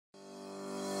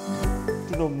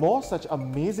To know more such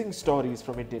amazing stories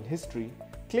from Indian history,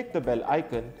 click the bell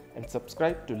icon and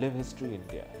subscribe to Live History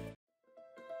India.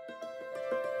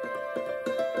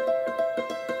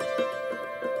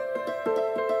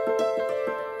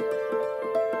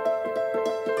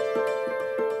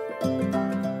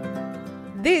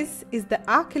 This is the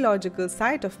archaeological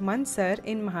site of Mansar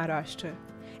in Maharashtra.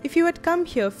 If you had come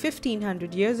here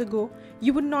 1500 years ago,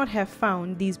 you would not have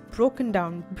found these broken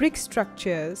down brick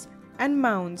structures and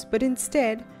mounds, but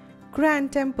instead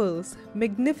grand temples,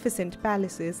 magnificent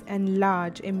palaces and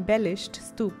large embellished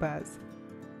stupas.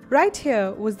 Right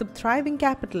here was the thriving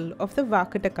capital of the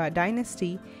Vakataka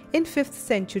dynasty in 5th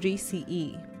century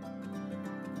CE.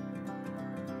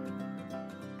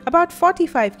 About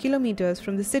 45 kilometers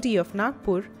from the city of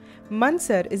Nagpur,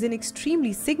 Mansar is an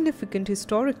extremely significant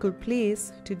historical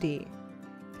place today.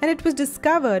 And it was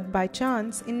discovered by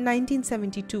chance in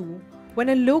 1972 when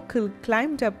a local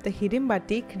climbed up the Hidimba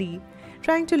Tekdi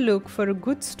trying to look for a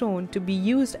good stone to be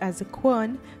used as a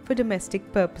quern for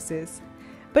domestic purposes.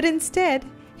 But instead,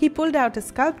 he pulled out a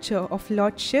sculpture of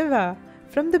Lord Shiva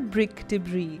from the brick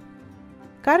debris.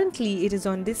 Currently, it is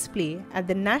on display at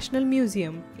the National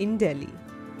Museum in Delhi.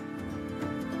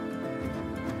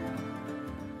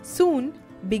 Soon,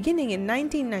 beginning in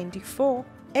 1994,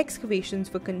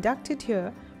 excavations were conducted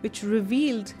here which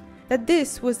revealed that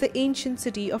this was the ancient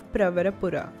city of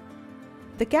Pravarapura,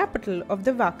 the capital of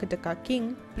the Vakataka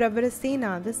King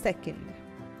Pravarasena II.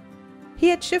 He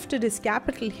had shifted his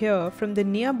capital here from the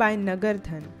nearby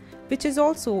Nagardhan, which is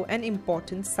also an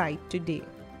important site today.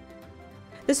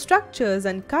 The structures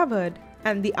uncovered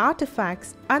and the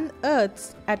artifacts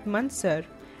unearthed at Mansar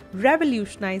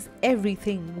revolutionized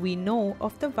everything we know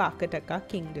of the Vakataka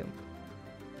kingdom.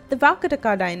 The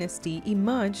Vakataka dynasty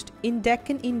emerged in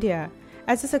Deccan India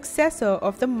as a successor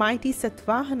of the mighty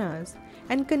Satavahanas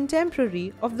and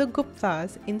contemporary of the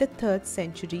Guptas in the 3rd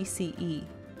century CE.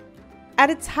 At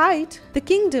its height, the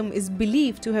kingdom is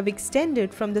believed to have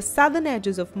extended from the southern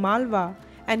edges of Malwa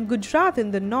and Gujarat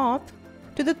in the north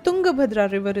to the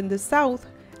Tungabhadra river in the south,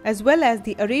 as well as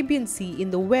the Arabian Sea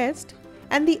in the west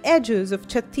and the edges of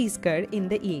Chhattisgarh in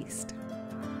the east.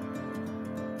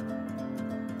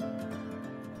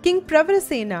 King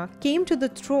Pravarasena came to the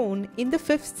throne in the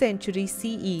 5th century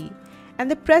CE, and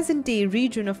the present-day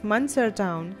region of Mansar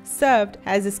town served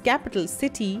as his capital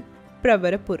city,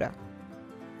 Pravarapura.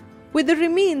 With the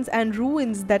remains and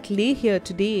ruins that lay here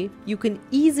today, you can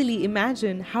easily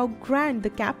imagine how grand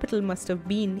the capital must have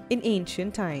been in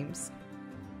ancient times.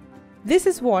 This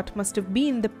is what must have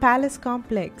been the palace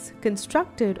complex,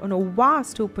 constructed on a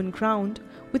vast open ground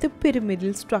with a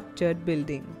pyramidal structured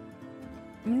building.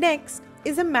 Next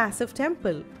is a massive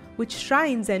temple with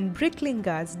shrines and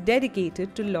bricklingas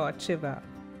dedicated to Lord Shiva.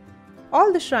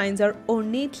 All the shrines are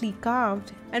ornately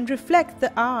carved and reflect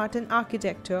the art and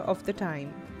architecture of the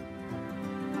time.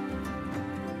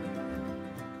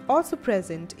 Also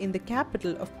present in the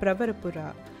capital of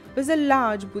Pravarapura was a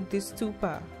large Buddhist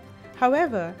stupa.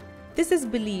 However, this is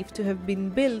believed to have been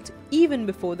built even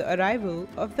before the arrival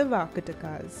of the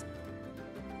Vakatakas.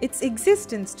 Its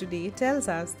existence today tells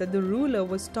us that the ruler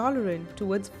was tolerant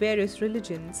towards various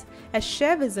religions, as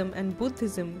Shaivism and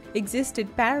Buddhism existed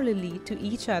parallelly to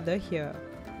each other here.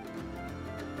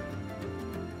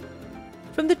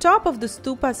 From the top of the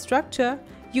stupa structure,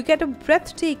 you get a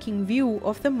breathtaking view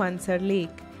of the Mansar lake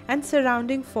and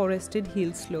surrounding forested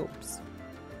hill slopes.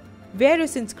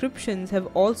 Various inscriptions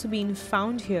have also been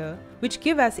found here which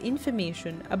give us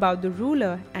information about the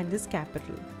ruler and his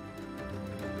capital.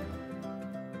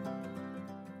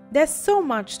 There's so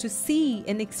much to see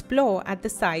and explore at the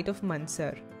site of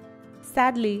Mansar.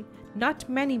 Sadly, not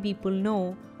many people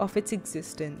know of its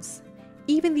existence.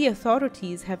 Even the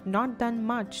authorities have not done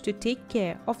much to take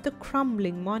care of the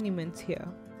crumbling monuments here.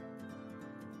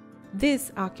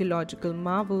 This archaeological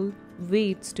marvel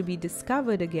waits to be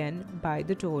discovered again by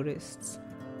the tourists.